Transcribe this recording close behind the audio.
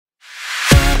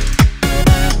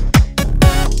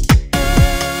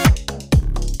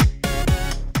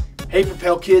Hey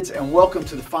Propel kids, and welcome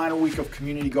to the final week of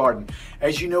Community Garden.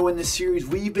 As you know, in this series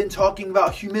we've been talking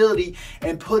about humility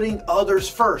and putting others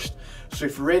first. So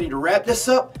if you're ready to wrap this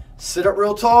up, sit up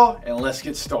real tall and let's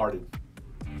get started.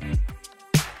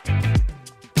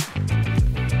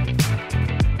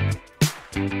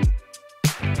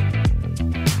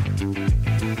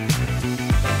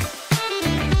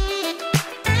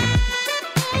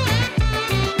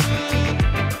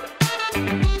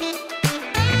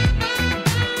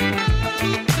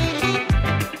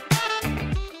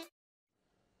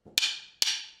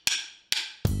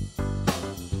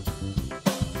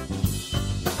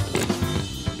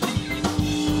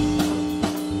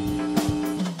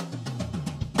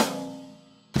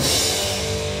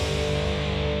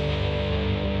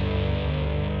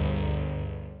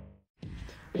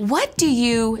 What do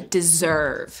you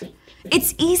deserve?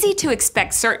 It's easy to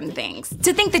expect certain things,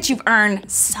 to think that you've earned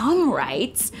some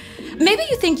rights. Maybe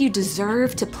you think you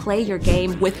deserve to play your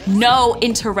game with no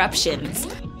interruptions,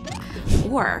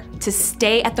 or to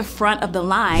stay at the front of the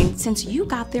line since you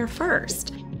got there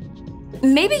first.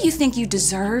 Maybe you think you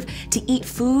deserve to eat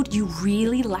food you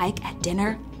really like at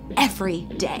dinner every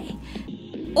day,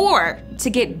 or to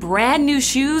get brand new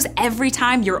shoes every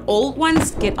time your old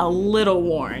ones get a little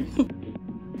worn.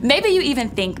 Maybe you even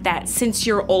think that since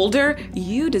you're older,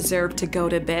 you deserve to go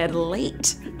to bed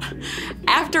late.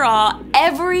 After all,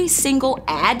 every single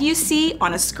ad you see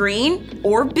on a screen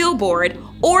or billboard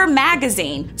or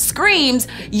magazine screams,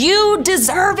 you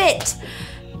deserve it.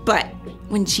 But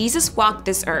when Jesus walked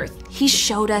this earth, he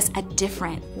showed us a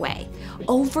different way.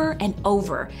 Over and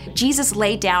over, Jesus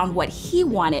laid down what he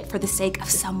wanted for the sake of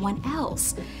someone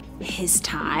else. His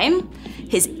time,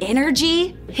 his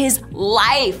energy, his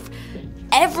life.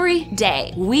 Every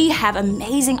day, we have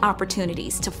amazing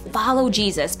opportunities to follow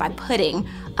Jesus by putting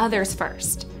others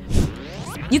first.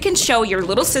 You can show your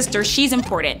little sister she's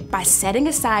important by setting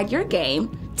aside your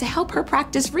game to help her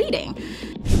practice reading.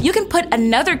 You can put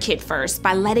another kid first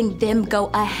by letting them go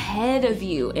ahead of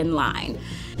you in line.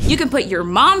 You can put your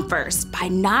mom first by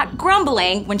not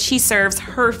grumbling when she serves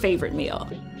her favorite meal.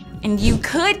 And you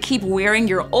could keep wearing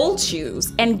your old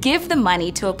shoes and give the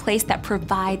money to a place that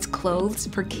provides clothes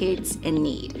for kids in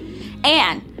need.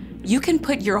 And you can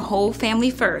put your whole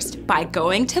family first by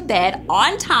going to bed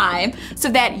on time so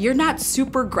that you're not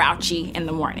super grouchy in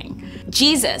the morning.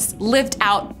 Jesus lived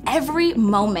out every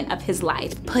moment of his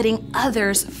life putting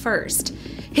others first.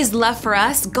 His love for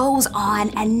us goes on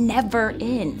and never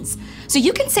ends. So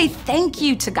you can say thank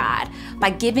you to God by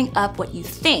giving up what you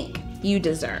think you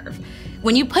deserve.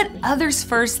 When you put others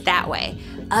first that way,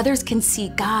 others can see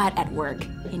God at work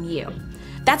in you.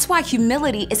 That's why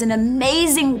humility is an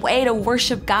amazing way to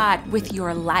worship God with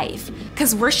your life.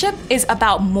 Because worship is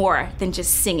about more than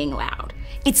just singing loud.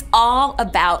 It's all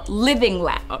about living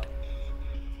loud.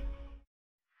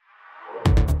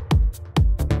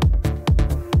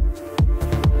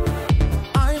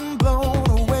 I'm blown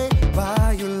away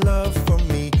by your love for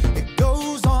me. It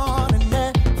goes on and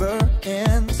never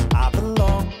ends. I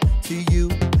belong to you.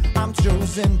 I'm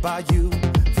chosen by you.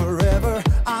 Forever,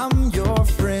 I'm your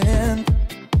friend.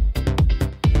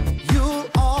 You'll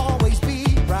always be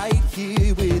right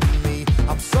here with me.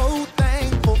 I'm so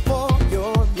thankful for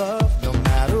your love. No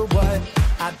matter what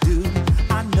I do,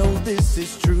 I know this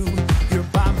is true. You're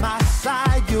by my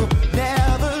side, you'll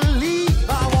never leave.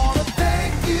 I wanna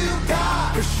thank you,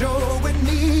 God, for showing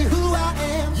me who I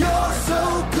am. You're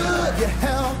so good, you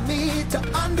help me to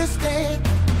understand.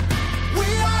 We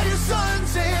are your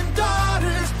sons and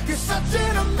daughters. You're such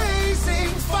an amazing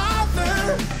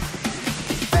father.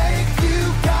 Thank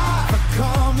you, God, for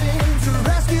coming to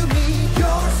rescue me.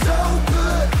 You're so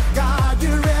good, God,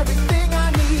 you're everything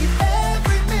I need.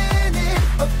 Every minute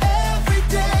of every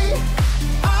day,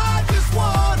 I just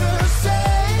wanna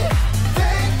say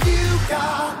thank you,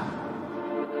 God.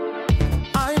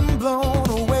 I'm blown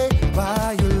away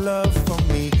by your love for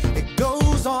me. It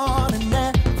goes on and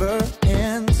never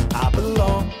ends. I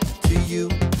belong to you.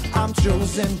 I'm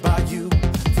chosen by you.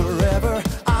 Forever,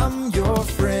 I'm your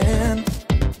friend.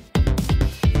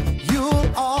 You'll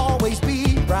always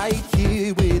be right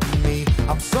here with me.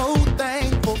 I'm so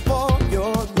thankful for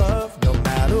your love. No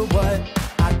matter what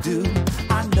I do,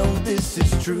 I know this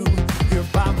is true. You're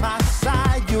by my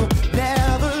side, you'll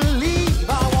never leave.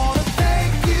 I wanna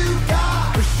thank you,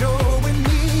 God, for showing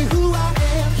me who I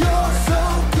am. You're so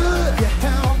good, you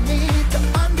help me to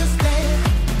understand.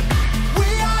 We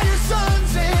are your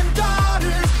sons and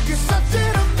daughters. You're such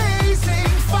an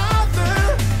amazing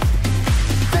father.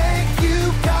 Thank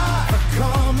you, God, for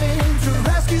coming to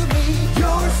rescue me.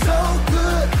 You're so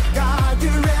good,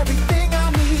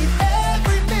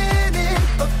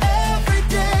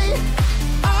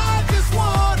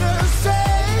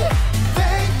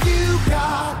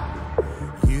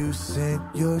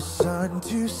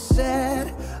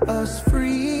 us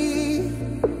free.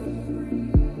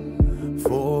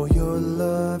 For your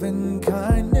love and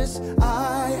kindness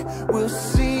I will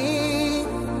sing.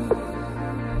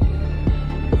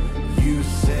 You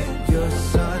sent your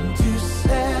son to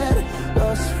set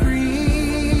us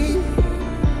free.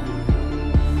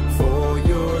 For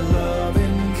your love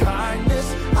and kindness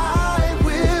I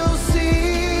will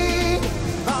sing.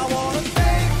 I wanna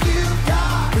thank you,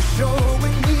 God, for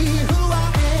showing me who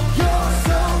I am. You're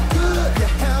so good, you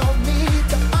help me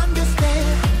to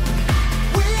understand.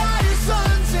 We are your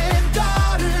sons and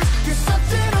daughters. You're such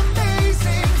an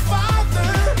amazing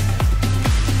father.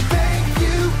 Thank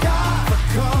you, God, for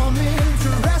coming to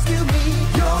rescue me.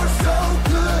 You're so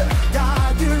good,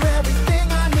 God, you're everything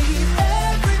I need.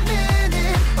 Every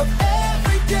minute of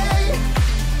every day,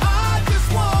 I just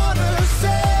wanna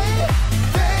say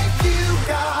thank you,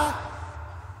 God.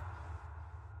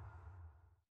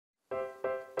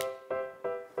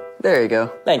 There you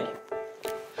go. Thank you.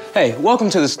 Hey, welcome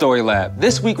to the Story Lab.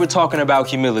 This week we're talking about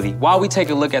humility while we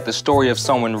take a look at the story of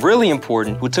someone really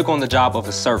important who took on the job of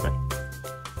a servant.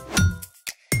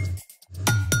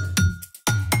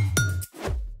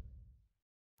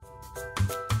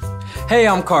 Hey,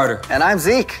 I'm Carter. And I'm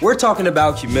Zeke. We're talking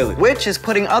about humility. Which is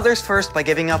putting others first by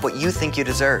giving up what you think you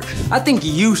deserve. I think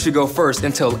you should go first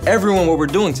and tell everyone what we're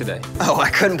doing today. Oh, I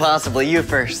couldn't possibly. You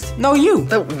first. No, you.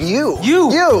 No, you. You.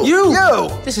 You.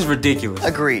 This is ridiculous.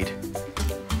 Agreed.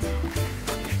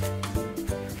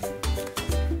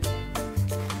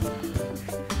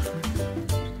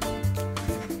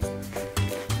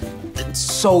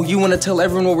 So you want to tell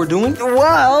everyone what we're doing?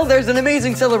 Well, there's an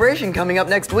amazing celebration coming up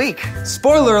next week.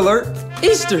 Spoiler alert,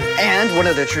 Easter. And one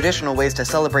of the traditional ways to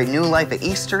celebrate new life at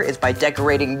Easter is by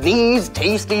decorating these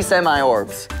tasty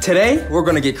semi-orbs. Today, we're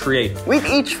gonna get creative. We've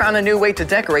each found a new way to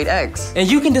decorate eggs. And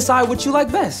you can decide what you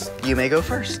like best. You may go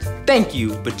first. Thank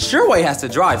you, but your way has to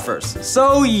dry first.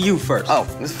 So you first. Oh,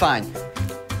 it's fine.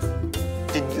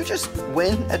 Did you just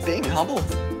win at being humble?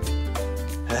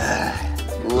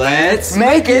 Let's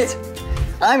make it.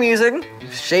 I'm using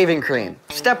shaving cream.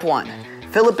 Step 1,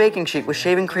 fill a baking sheet with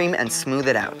shaving cream and smooth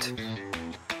it out.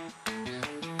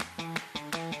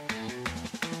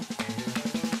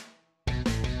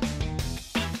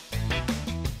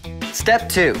 Step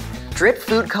 2, drip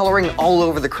food coloring all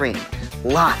over the cream.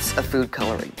 Lots of food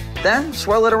coloring. Then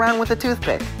swirl it around with a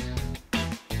toothpick.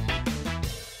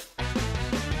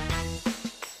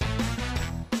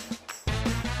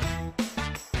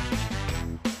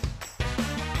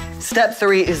 Step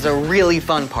 3 is the really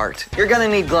fun part. You're gonna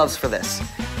need gloves for this.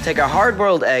 Take a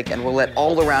hard-boiled egg and roll it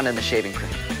all around in the shaving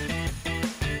cream.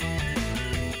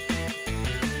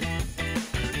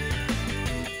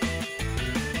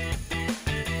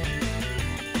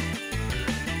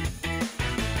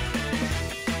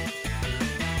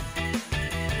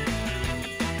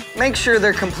 Make sure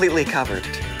they're completely covered.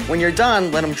 When you're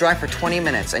done, let them dry for 20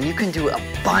 minutes and you can do a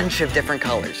bunch of different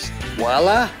colors.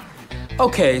 Voila!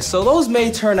 Okay, so those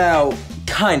may turn out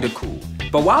kinda cool.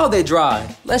 But while they dry,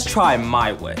 let's try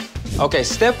my way. Okay,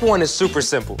 step 1 is super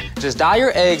simple. Just dye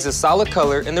your eggs a solid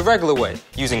color in the regular way,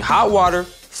 using hot water,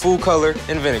 food color,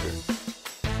 and vinegar.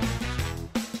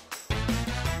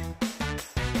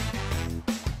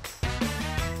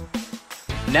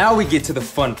 Now we get to the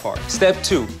fun part. Step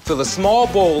 2, fill a small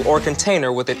bowl or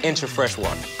container with an inch of fresh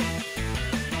water.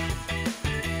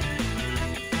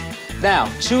 Now,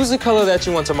 choose the color that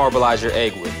you want to marbleize your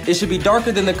egg with. It should be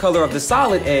darker than the color of the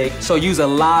solid egg, so use a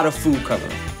lot of food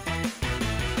coloring.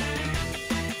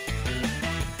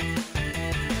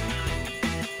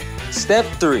 Step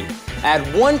 3,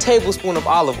 add 1 tablespoon of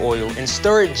olive oil and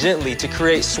stir it gently to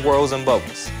create swirls and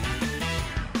bubbles.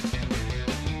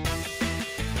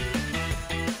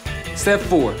 Step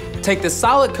 4, take the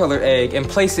solid colored egg and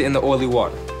place it in the oily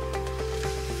water.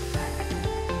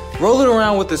 Roll it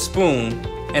around with a spoon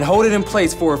and hold it in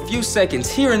place for a few seconds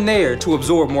here and there to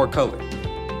absorb more color.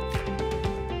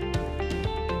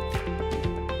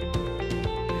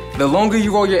 The longer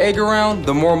you roll your egg around,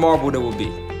 the more marbled it will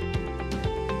be.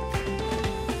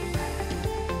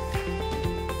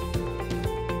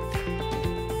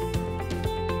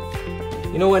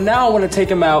 You know what, now I want to take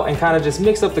them out and kind of just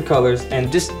mix up the colors and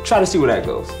just try to see where that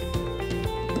goes.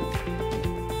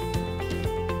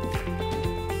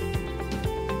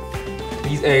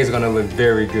 These eggs are gonna look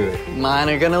very good. Mine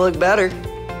are gonna look better.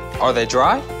 Are they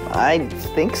dry? I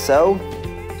think so.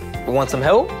 You want some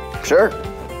help? Sure.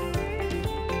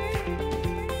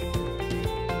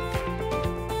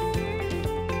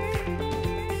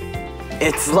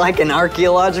 It's like an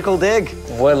archaeological dig.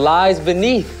 What lies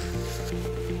beneath?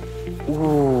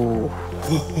 Ooh.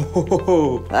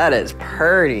 That is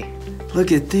pretty.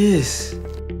 Look at this.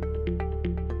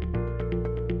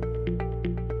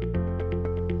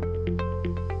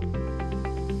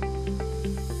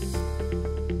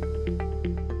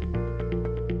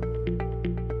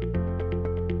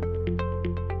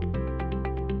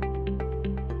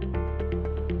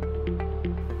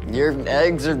 Your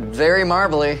eggs are very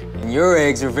marbly. And your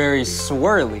eggs are very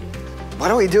swirly. What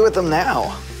do we do with them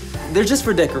now? They're just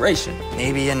for decoration.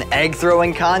 Maybe an egg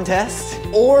throwing contest?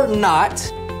 Or not.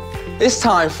 It's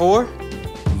time for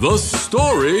The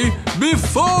story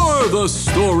before the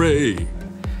story.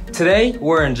 Today,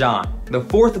 we're in John, the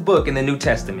 4th book in the New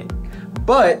Testament.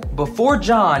 But before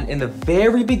John, in the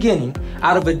very beginning,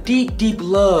 out of a deep, deep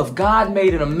love, God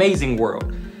made an amazing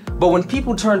world. But when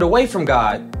people turned away from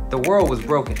God, the world was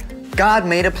broken. God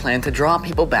made a plan to draw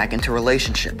people back into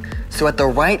relationship. So at the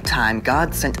right time,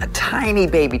 God sent a tiny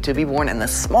baby to be born in the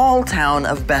small town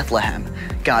of Bethlehem,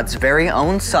 God's very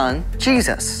own son,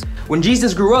 Jesus. When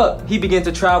Jesus grew up, he began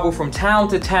to travel from town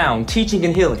to town, teaching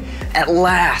and healing. At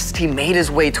last, he made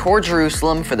his way toward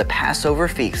Jerusalem for the Passover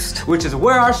feast. Which is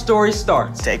where our story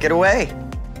starts. Take it away.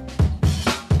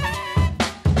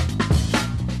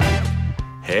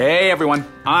 Hey everyone,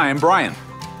 I'm Brian.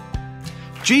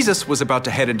 Jesus was about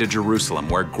to head into Jerusalem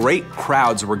where great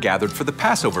crowds were gathered for the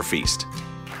Passover feast.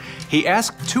 He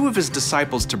asked 2 of his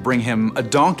disciples to bring him a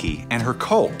donkey and her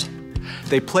colt.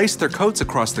 They placed their coats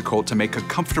across the colt to make a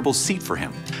comfortable seat for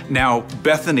him. Now,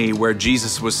 Bethany, where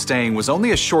Jesus was staying, was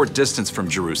only a short distance from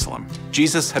Jerusalem.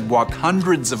 Jesus had walked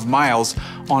hundreds of miles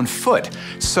on foot,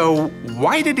 so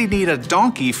why did he need a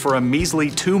donkey for a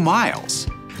measly 2 miles?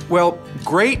 Well,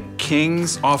 great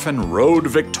kings often rode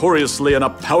victoriously on a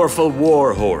powerful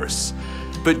war horse.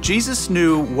 But Jesus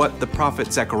knew what the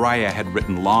prophet Zechariah had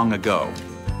written long ago.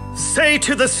 Say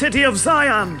to the city of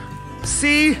Zion,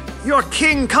 see, your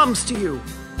king comes to you.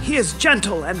 He is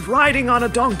gentle and riding on a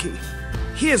donkey.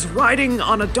 He is riding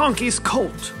on a donkey's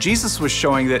colt. Jesus was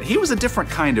showing that he was a different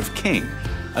kind of king,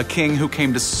 a king who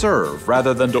came to serve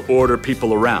rather than to order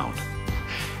people around.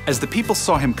 As the people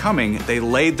saw him coming, they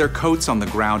laid their coats on the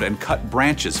ground and cut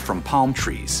branches from palm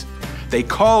trees. They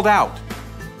called out,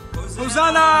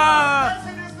 Hosanna!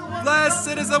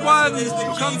 Blessed is the one who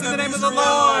comes in the name of the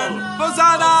Lord!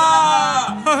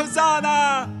 Hosanna!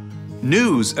 Hosanna!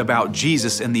 News about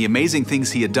Jesus and the amazing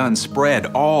things he had done spread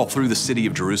all through the city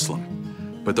of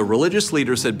Jerusalem. But the religious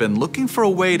leaders had been looking for a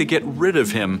way to get rid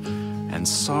of him and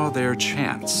saw their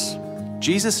chance.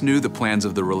 Jesus knew the plans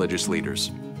of the religious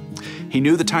leaders. He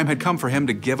knew the time had come for him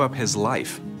to give up his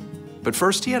life. But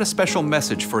first, he had a special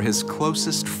message for his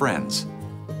closest friends.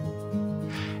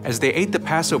 As they ate the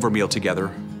Passover meal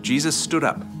together, Jesus stood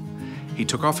up. He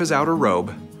took off his outer robe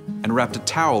and wrapped a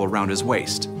towel around his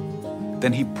waist.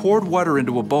 Then he poured water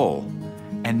into a bowl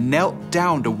and knelt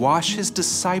down to wash his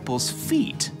disciples'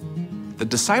 feet. The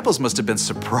disciples must have been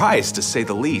surprised, to say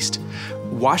the least.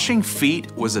 Washing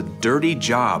feet was a dirty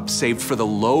job saved for the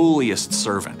lowliest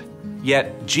servant.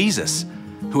 Yet Jesus,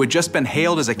 who had just been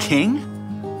hailed as a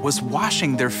king, was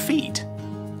washing their feet.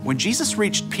 When Jesus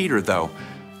reached Peter, though,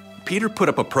 Peter put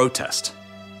up a protest.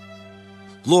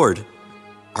 Lord,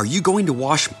 are you going to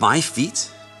wash my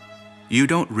feet? You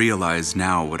don't realize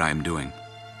now what I am doing,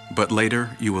 but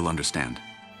later you will understand.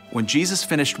 When Jesus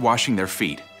finished washing their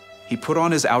feet, he put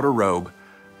on his outer robe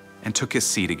and took his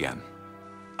seat again.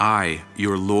 I,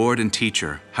 your Lord and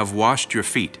teacher, have washed your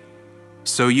feet.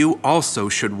 So you also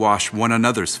should wash one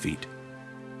another's feet.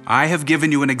 I have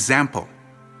given you an example.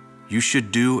 You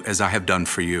should do as I have done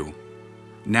for you.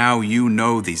 Now you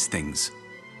know these things,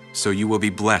 so you will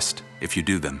be blessed if you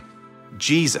do them.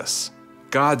 Jesus,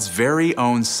 God's very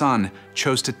own Son,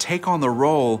 chose to take on the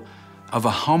role of a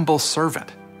humble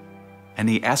servant, and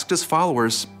he asked his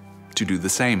followers to do the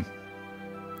same.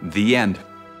 The end.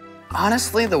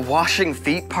 Honestly, the washing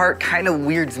feet part kind of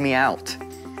weirds me out.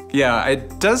 Yeah,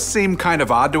 it does seem kind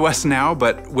of odd to us now,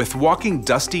 but with walking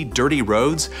dusty, dirty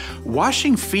roads,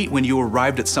 washing feet when you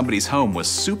arrived at somebody's home was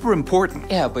super important.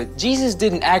 Yeah, but Jesus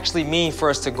didn't actually mean for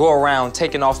us to go around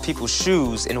taking off people's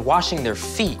shoes and washing their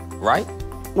feet, right?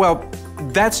 Well,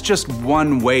 that's just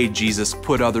one way Jesus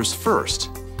put others first.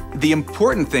 The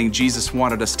important thing Jesus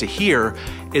wanted us to hear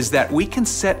is that we can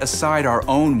set aside our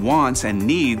own wants and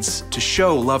needs to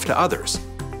show love to others.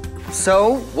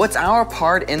 So, what's our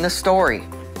part in the story?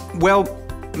 Well,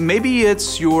 maybe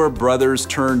it's your brother's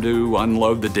turn to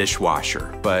unload the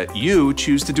dishwasher, but you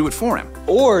choose to do it for him.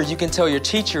 Or you can tell your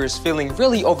teacher is feeling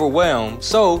really overwhelmed,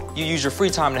 so you use your free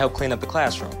time to help clean up the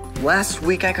classroom. Last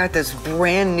week I got this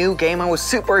brand new game I was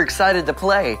super excited to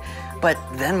play. But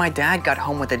then my dad got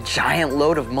home with a giant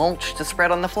load of mulch to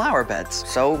spread on the flower beds.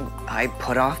 So I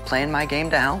put off playing my game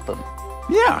to help him.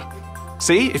 Yeah.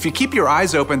 See, if you keep your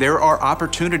eyes open, there are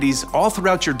opportunities all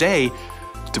throughout your day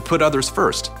to put others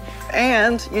first.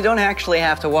 And you don't actually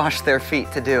have to wash their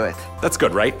feet to do it. That's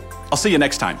good, right? I'll see you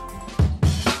next time.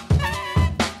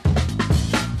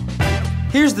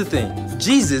 Here's the thing,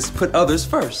 Jesus put others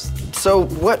first. So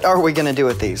what are we gonna do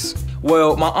with these?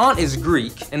 Well, my aunt is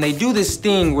Greek, and they do this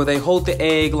thing where they hold the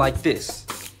egg like this.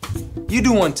 You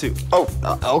do one too. Oh,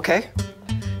 okay.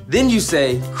 Then you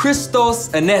say, Christos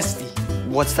Anesti.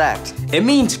 What's that? It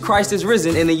means Christ is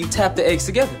risen, and then you tap the eggs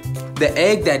together. The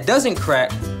egg that doesn't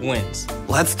crack wins.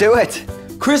 Let's do it.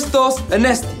 Christos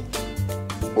Anesti.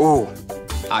 Ooh.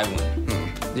 I win.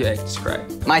 The egg just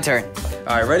cracked. My turn.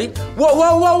 All right, ready? Whoa,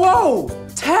 whoa, whoa, whoa!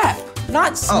 Tap,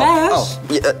 not smash. Oh,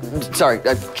 yeah, sorry.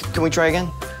 Can we try again?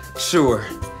 Sure.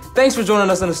 Thanks for joining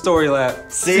us in the Story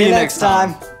Lab. See you next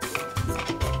time.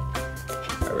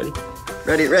 All right,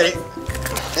 ready? Ready.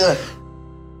 Ugh.